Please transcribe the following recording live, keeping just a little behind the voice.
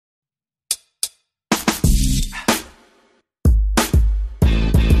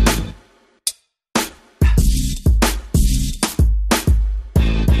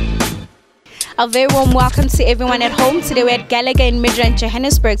A very warm welcome to everyone at home. Today we're at Gallagher in Midrand,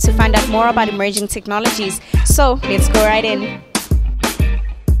 Johannesburg to find out more about emerging technologies. So let's go right in.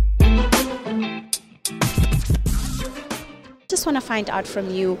 Just want to find out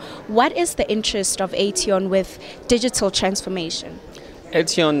from you, what is the interest of Aetion with digital transformation?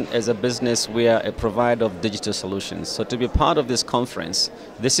 Aetion, as a business, we are a provider of digital solutions. So to be part of this conference,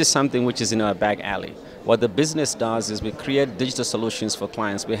 this is something which is in our back alley. What the business does is we create digital solutions for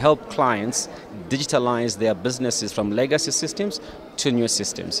clients. We help clients digitalize their businesses from legacy systems to new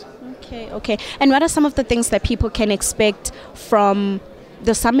systems. Okay. And what are some of the things that people can expect from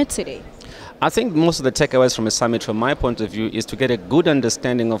the summit today? I think most of the takeaways from a summit, from my point of view, is to get a good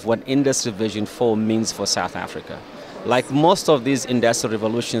understanding of what Industry Vision 4 means for South Africa. Like most of these industrial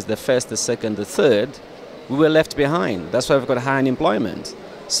revolutions, the first, the second, the third, we were left behind. That's why we've got high unemployment.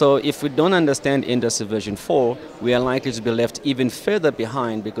 So if we don't understand Industry Vision 4, we are likely to be left even further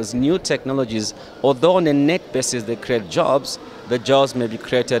behind, because new technologies, although on a net basis they create jobs, the jobs may be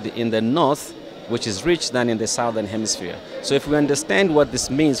created in the north, which is rich, than in the southern hemisphere. So if we understand what this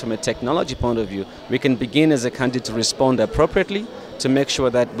means from a technology point of view, we can begin as a country to respond appropriately, to make sure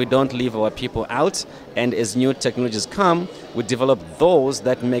that we don't leave our people out, and as new technologies come, we develop those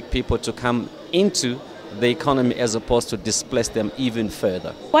that make people to come into the economy as opposed to displace them even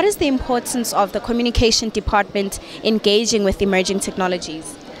further. What is the importance of the communication department engaging with emerging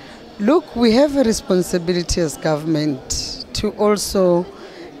technologies? Look, we have a responsibility as government to also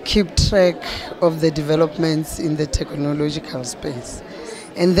keep track of the developments in the technological space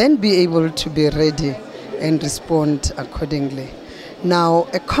and then be able to be ready and respond accordingly. Now,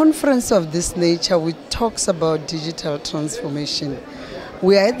 a conference of this nature which talks about digital transformation,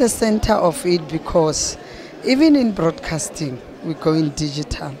 we are at the center of it because even in broadcasting, we're going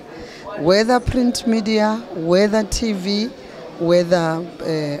digital. Whether print media, whether TV, whether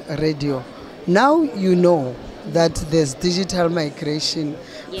radio. Now you know that there's digital migration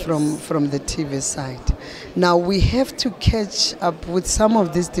from the TV side. Now we have to catch up with some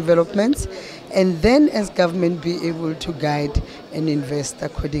of these developments and then as government be able to guide and invest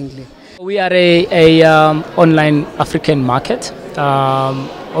accordingly. We are a online African market.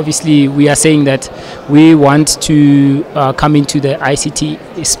 Obviously, we are saying that we want to come into the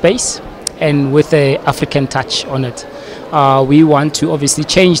ICT space and with an African touch on it. We want to obviously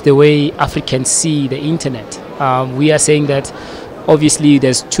change the way Africans see the internet. We are saying that obviously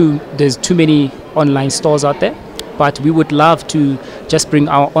there's too many online stores out there, but we would love to just bring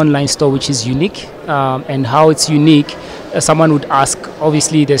our online store which is unique. And how it's unique, someone would ask,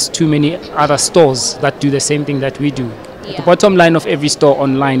 obviously there's too many other stores that do the same thing that we do. Yeah. The bottom line of every store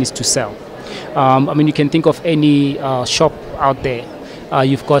online is to sell. I mean, you can think of any shop out there.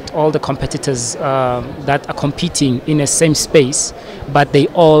 You've got all the competitors that are competing in the same space, but they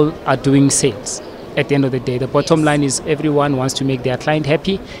all are doing sales. At the end of the day, the bottom line is everyone wants to make their client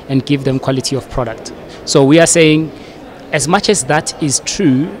happy and give them quality of product. So we are saying, as much as that is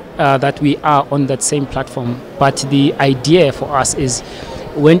true, that we are on that same platform, but the idea for us is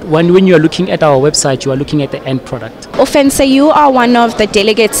when you are looking at our website, you are looking at the end product. Ofense, you are one of the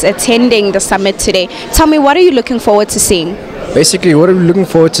delegates attending the summit today. Tell me, what are you looking forward to seeing? Basically, what we're looking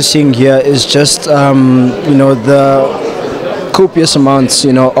forward to seeing here is just, the copious amounts,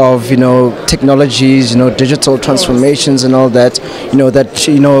 of, technologies, digital transformations and all that,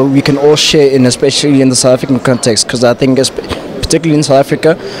 that, we can all share in, especially in the South African context, because I think particularly in South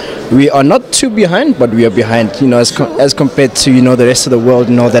Africa, we are not too behind, but we are behind, as compared to, the rest of the world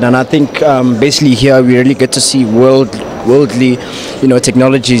and all that. And I think basically here we really get to see worldly,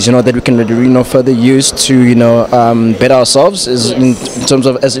 technologies, that we can, further use to, better ourselves in terms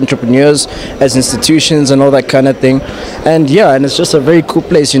of as entrepreneurs, as institutions and all that kind of thing. And yeah, and it's just a very cool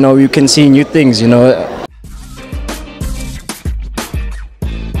place, you can see new things,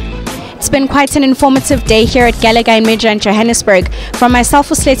 It's been quite an informative day here at Gallagher in Midrand, Johannesburg. From myself,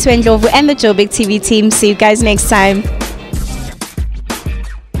 Usletu Ndlovu, and the Joburg TV team, see you guys next time.